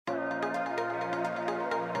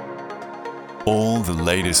All the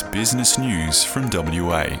latest business news from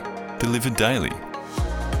WA, delivered daily.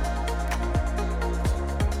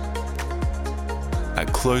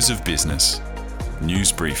 At close of business,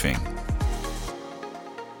 news briefing.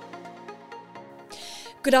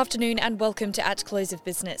 Good afternoon and welcome to At Close of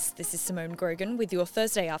Business. This is Simone Grogan with your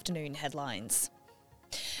Thursday afternoon headlines.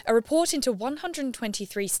 A report into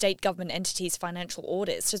 123 state government entities' financial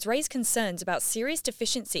audits has raised concerns about serious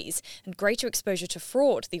deficiencies and greater exposure to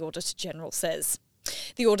fraud, the Auditor-General says.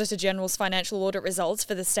 The Auditor-General's financial audit results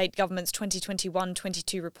for the state government's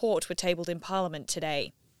 2021-22 report were tabled in Parliament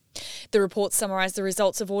today. The report summarised the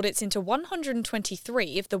results of audits into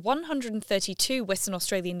 123 of the 132 Western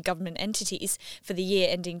Australian government entities for the year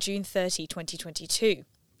ending June 30, 2022.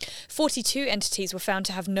 42 entities were found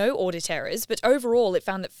to have no audit errors, but overall it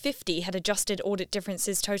found that 50 had adjusted audit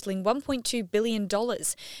differences totalling $1.2 billion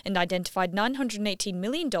and identified $918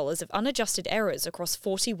 million of unadjusted errors across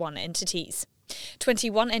 41 entities.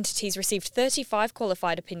 21 entities received 35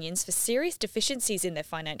 qualified opinions for serious deficiencies in their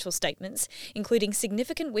financial statements, including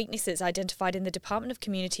significant weaknesses identified in the Department of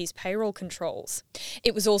Communities' payroll controls.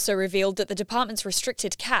 It was also revealed that the department's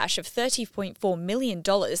restricted cash of $30.4 million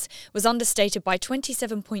was understated by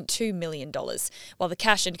 $27.2 million, while the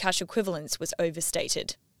cash and cash equivalents was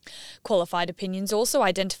overstated. Qualified opinions also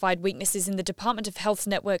identified weaknesses in the Department of Health's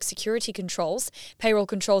network security controls, payroll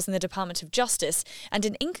controls in the Department of Justice, and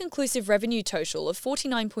an inconclusive revenue total of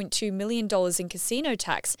 $49.2 million in casino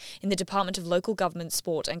tax in the Department of Local Government,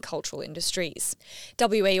 Sport and Cultural Industries.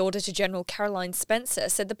 WA Auditor-General Caroline Spencer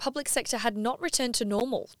said the public sector had not returned to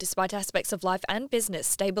normal, despite aspects of life and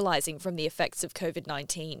business stabilising from the effects of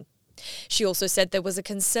COVID-19. She also said there was a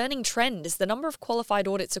concerning trend as the number of qualified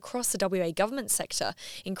audits across the WA government sector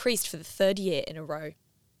increased for the third year in a row.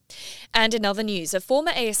 And in other news, a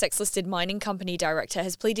former ASX-listed mining company director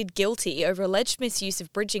has pleaded guilty over alleged misuse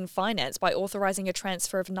of bridging finance by authorising a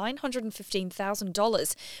transfer of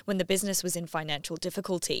 $915,000 when the business was in financial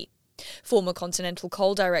difficulty. Former Continental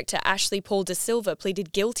Coal director Ashley Paul De Silva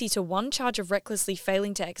pleaded guilty to one charge of recklessly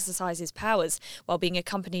failing to exercise his powers while being a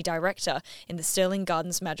company director in the Stirling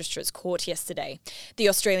Gardens Magistrates Court yesterday. The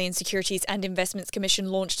Australian Securities and Investments Commission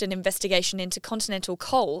launched an investigation into Continental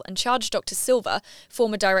Coal and charged Dr. Silva,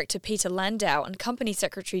 former director Peter Landau and company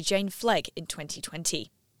secretary Jane Flegg in 2020.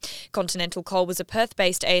 Continental Coal was a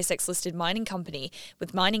Perth-based ASX-listed mining company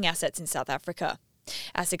with mining assets in South Africa.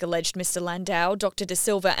 ASIC alleged Mr. Landau, Dr. De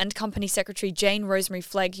Silva and Company Secretary Jane Rosemary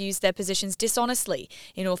Flegg used their positions dishonestly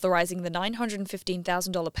in authorising the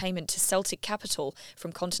 $915,000 payment to Celtic Capital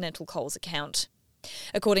from Continental Coal's account.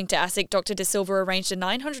 According to ASIC, Dr. De Silva arranged a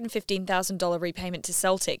 $915,000 repayment to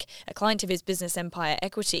Celtic, a client of his business Empire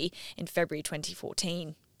Equity, in February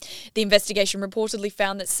 2014. The investigation reportedly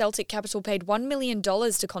found that Celtic Capital paid $1 million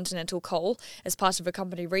to Continental Coal as part of a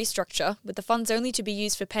company restructure, with the funds only to be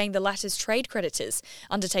used for paying the latter's trade creditors,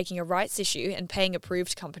 undertaking a rights issue and paying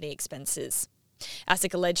approved company expenses.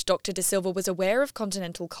 ASIC alleged Dr. De Silva was aware of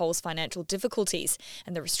Continental Coal's financial difficulties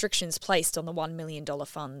and the restrictions placed on the $1 million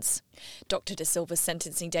funds. Dr. De Silva's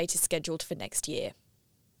sentencing date is scheduled for next year.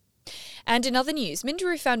 And in other news,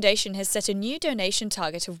 Minderoo Foundation has set a new donation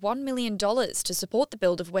target of $1 million to support the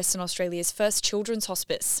build of Western Australia's first children's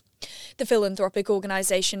hospice. The philanthropic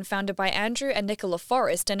organisation, founded by Andrew and Nicola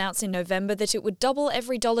Forrest, announced in November that it would double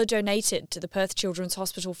every dollar donated to the Perth Children's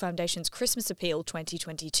Hospital Foundation's Christmas Appeal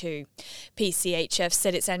 2022. PCHF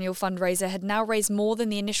said its annual fundraiser had now raised more than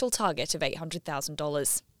the initial target of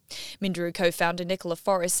 $800,000. Minderoo co-founder Nicola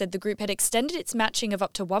Forrest said the group had extended its matching of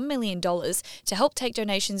up to $1 million to help take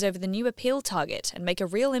donations over the new appeal target and make a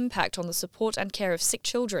real impact on the support and care of sick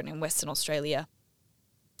children in Western Australia.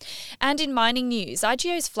 And in mining news,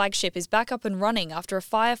 IGO's flagship is back up and running after a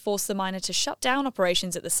fire forced the miner to shut down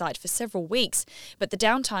operations at the site for several weeks, but the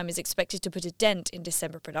downtime is expected to put a dent in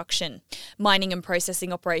December production. Mining and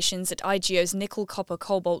processing operations at IGO's nickel copper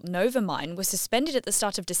cobalt Nova mine were suspended at the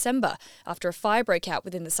start of December after a fire broke out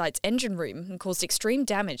within the site's engine room and caused extreme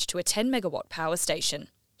damage to a 10-megawatt power station.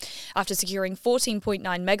 After securing 14.9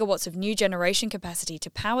 megawatts of new generation capacity to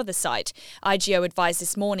power the site, IGO advised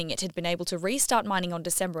this morning it had been able to restart mining on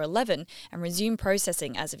December 11 and resume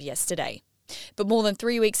processing as of yesterday. But more than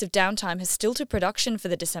 3 weeks of downtime has stilted production for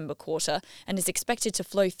the December quarter and is expected to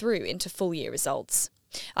flow through into full-year results.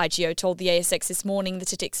 IGO told the ASX this morning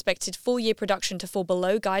that it expected full-year production to fall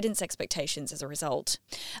below guidance expectations as a result.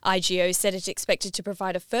 IGO said it expected to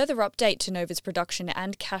provide a further update to Nova's production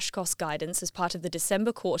and cash cost guidance as part of the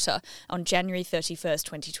December quarter on January 31st,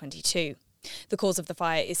 2022. The cause of the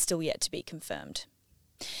fire is still yet to be confirmed.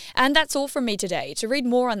 And that's all from me today. To read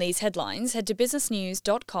more on these headlines, head to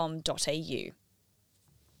businessnews.com.au.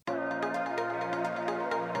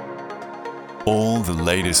 All the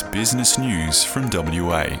latest business news from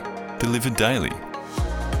WA, delivered daily.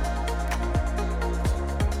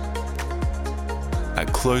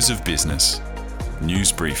 At close of business,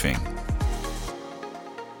 news briefing.